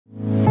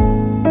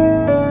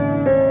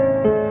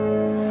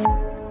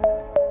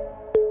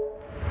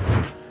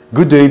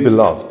Good day,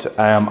 beloved.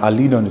 I am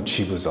Alina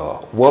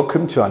Nuchibuza.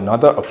 Welcome to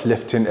another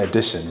uplifting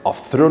edition of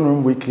Throne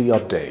Room Weekly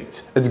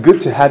Update. It's good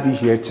to have you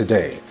here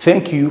today.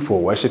 Thank you for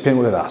worshiping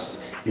with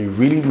us. It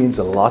really means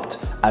a lot,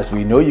 as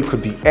we know you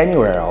could be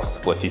anywhere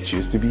else, but you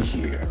choose to be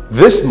here.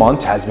 This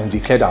month has been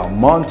declared our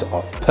month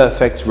of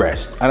perfect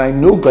rest, and I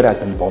know God has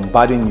been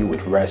bombarding you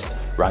with rest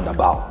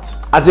roundabout.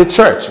 As a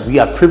church, we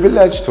are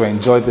privileged to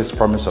enjoy this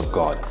promise of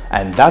God,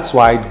 and that's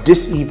why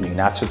this evening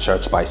after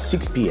church by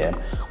 6 p.m.,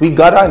 we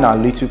gather in our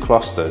little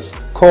clusters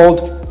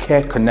called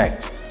Care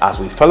Connect as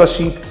we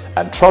fellowship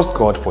and trust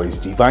God for His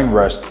divine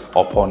rest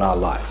upon our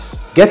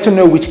lives. Get to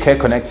know which Care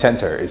Connect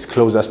Center is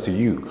closest to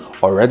you,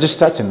 or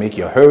register to make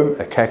your home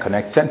a Care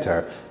Connect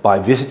Center by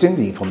visiting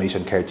the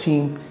Information Care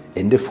team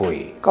in the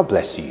foyer. God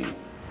bless you.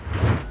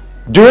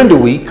 During the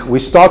week, we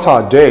start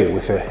our day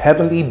with a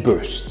heavenly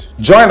boost.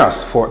 Join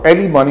us for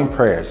early morning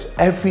prayers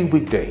every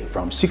weekday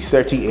from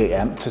 6:30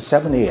 a.m. to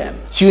 7 a.m.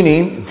 Tune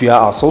in via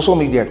our social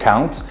media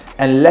accounts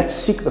and let's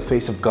seek the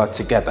face of God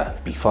together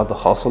before the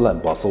hustle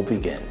and bustle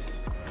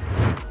begins.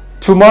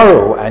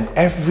 Tomorrow and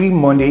every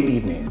Monday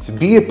evenings,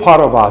 be a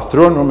part of our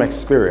Throne Room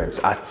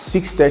experience at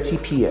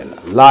 6:30 p.m.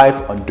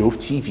 live on Dove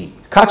TV.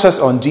 Catch us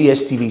on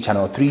DSTV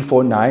channel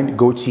 349,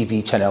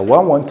 GoTV channel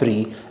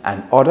 113,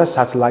 and other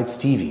satellite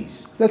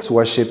TVs. Let's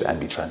worship and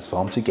be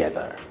transformed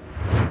together.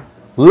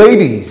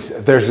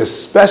 Ladies, there's a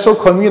special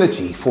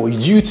community for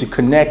you to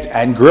connect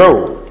and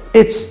grow.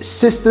 It's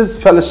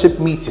Sisters Fellowship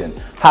Meeting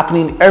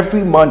happening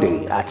every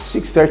Monday at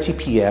 6:30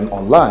 p.m.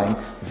 online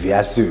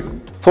via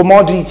Zoom. For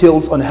more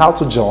details on how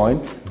to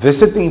join,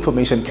 visit the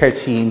Information Care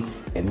team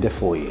in the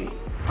foyer.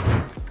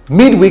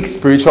 Midweek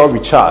Spiritual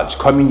Recharge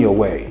coming your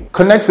way.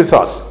 Connect with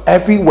us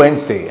every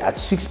Wednesday at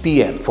 6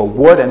 p.m. for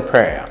word and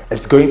prayer.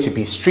 It's going to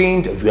be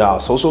streamed via our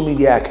social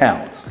media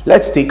accounts.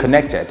 Let's stay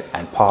connected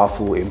and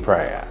powerful in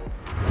prayer.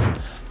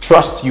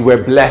 Trust you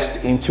were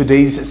blessed in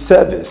today's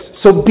service,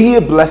 so be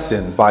a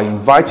blessing by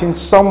inviting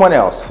someone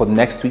else for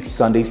next week's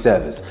Sunday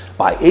service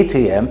by 8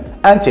 a.m.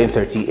 and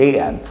 10:30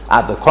 a.m.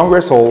 at the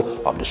Congress Hall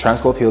of the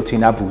Transcorp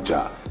Hilton,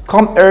 Abuja.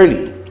 Come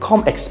early,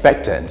 come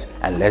expectant,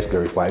 and let's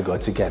glorify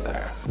God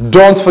together.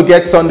 Don't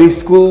forget Sunday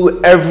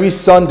school every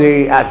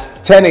Sunday at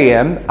 10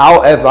 a.m.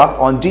 However,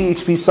 on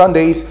DHP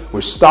Sundays,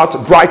 we start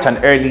bright and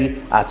early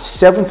at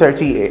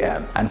 7:30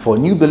 a.m. And for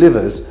new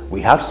believers,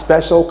 we have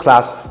special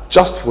class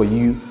just for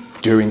you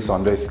during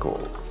Sunday school.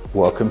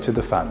 Welcome to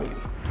the family.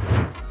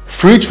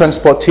 Free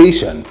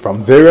transportation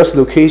from various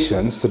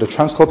locations to the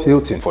Transcorp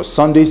Hilton for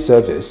Sunday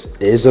service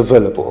is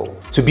available.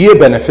 To be a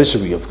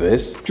beneficiary of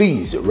this,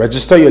 please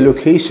register your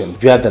location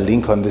via the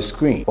link on the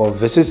screen or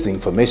visit the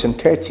Information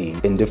Care team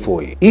in the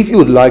foyer. If you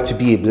would like to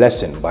be a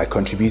blessing by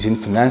contributing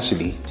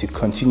financially to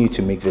continue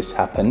to make this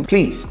happen,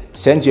 please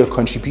send your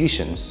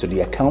contributions to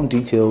the account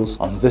details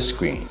on the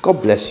screen.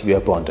 God bless you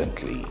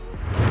abundantly.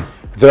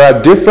 There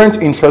are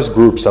different interest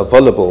groups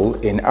available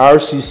in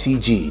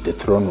RCCG, the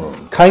Throne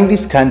Room. Kindly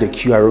scan the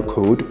QR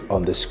code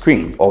on the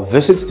screen or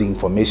visit the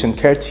Information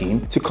Care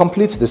team to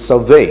complete the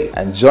survey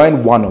and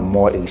join one or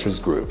more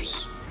interest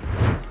groups.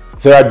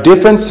 There are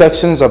different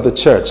sections of the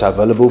church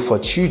available for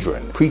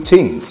children,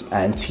 preteens,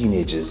 and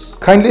teenagers.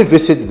 Kindly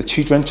visit the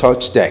Children's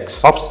Church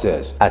decks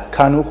upstairs at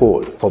Kanu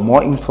Hall for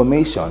more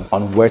information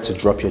on where to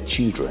drop your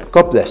children.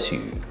 God bless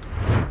you.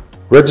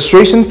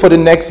 Registration for the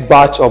next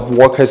batch of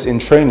workers in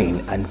training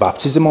and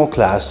baptismal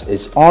class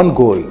is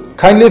ongoing.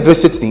 Kindly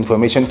visit the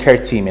Information Care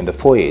team in the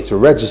foyer to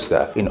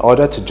register in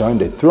order to join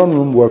the Throne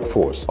Room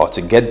workforce or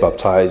to get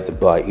baptized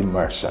by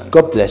immersion.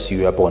 God bless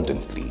you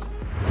abundantly.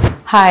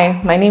 Hi,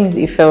 my name is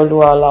Ife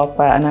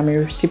Oluwalapa and I'm a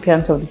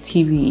recipient of the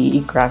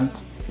TVEE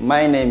grant.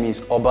 My name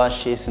is Oba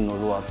Shesin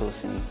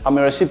Oluwatosin. I'm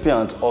a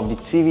recipient of the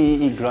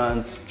TVEE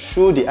grant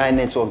through the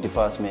iNetwork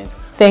department.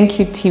 Thank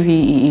you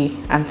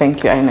TVEE and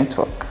thank you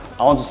iNetwork.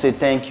 I want to say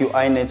thank you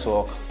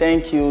iNetwork,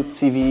 thank you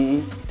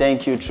TVE,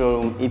 thank you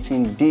Throne Room. It's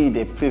indeed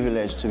a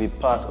privilege to be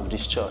part of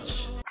this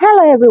church.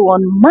 Hello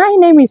everyone, my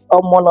name is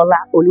Omolola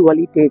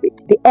Oluwali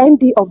David, the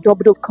MD of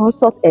Double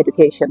Consult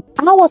Education.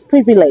 I was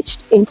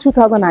privileged in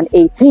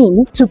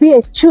 2018 to be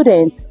a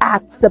student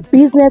at the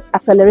Business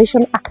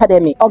Acceleration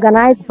Academy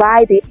organized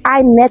by the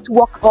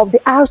iNetwork of the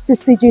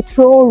RCCG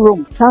Throne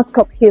Room,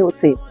 Transcorp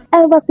Hilton.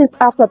 Ever since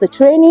after the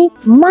training,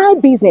 my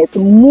business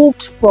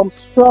moved from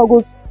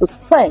struggles to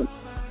strength,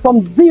 from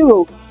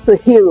zero to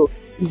hero.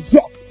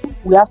 Yes,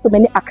 we have so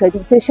many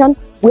accreditation,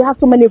 we have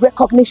so many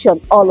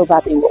recognition all over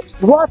the world.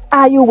 What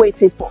are you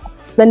waiting for?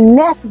 The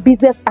next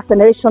Business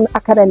Acceleration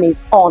Academy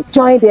is on.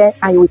 Join there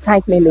and you will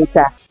thank me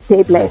later.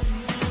 Stay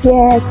blessed.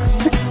 Cheers.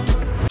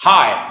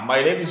 Hi,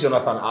 my name is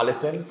Jonathan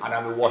Allison and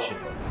I'm a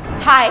worshiper.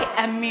 Hi,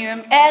 I'm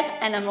Miriam Ed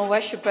and I'm a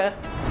worshiper.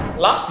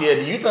 Last year,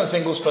 the Youth and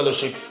Singles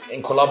Fellowship,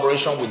 in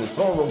collaboration with the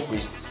Throne Room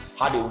Priests,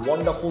 had a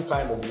wonderful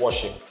time of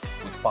worship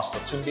with Pastor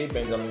Tunde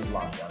Benjamin's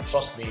land, and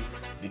trust me,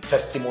 the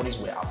testimonies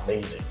were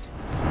amazing.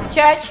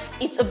 Church,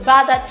 it's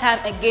about that time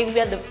again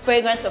where the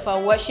fragrance of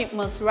our worship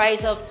must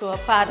rise up to our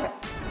Father.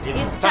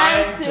 It's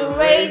time to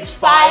raise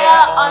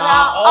fire on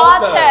our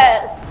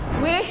altars.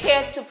 We're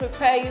here to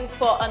prepare you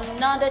for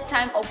another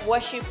time of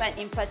worship and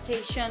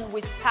impartation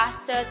with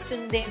Pastor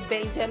Tunde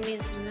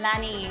Benjamin's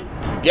Lani.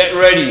 Get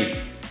ready.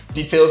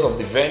 Details of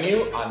the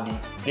venue and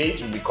the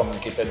date will be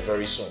communicated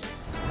very soon.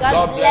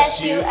 God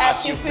bless you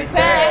as you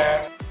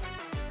prepare.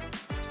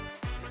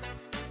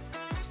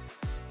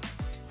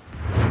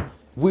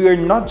 We are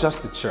not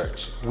just a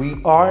church,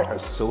 we are a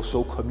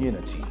social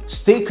community.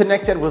 Stay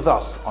connected with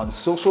us on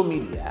social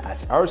media at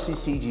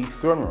RCCG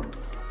Throne Room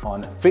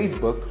on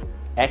Facebook,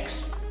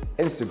 X,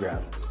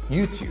 Instagram,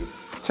 YouTube,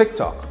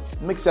 TikTok,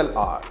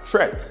 MixLR,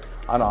 Threads,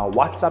 and our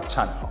WhatsApp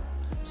channel.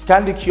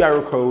 Scan the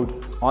QR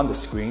code on the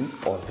screen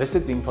or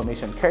visit the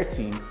Information Care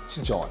team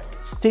to join.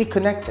 Stay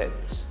connected,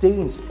 stay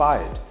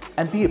inspired,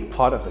 and be a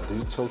part of the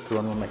digital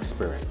Throne Room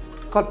experience.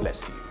 God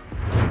bless you.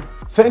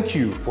 Thank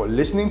you for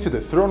listening to the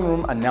Throne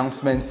Room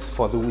announcements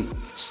for the week.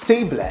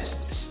 Stay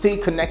blessed, stay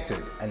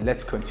connected, and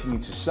let's continue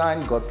to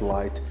shine God's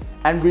light.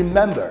 And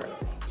remember,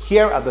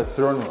 here at the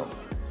Throne Room,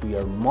 we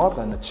are more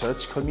than a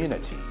church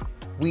community.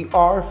 We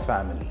are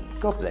family.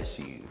 God bless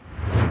you.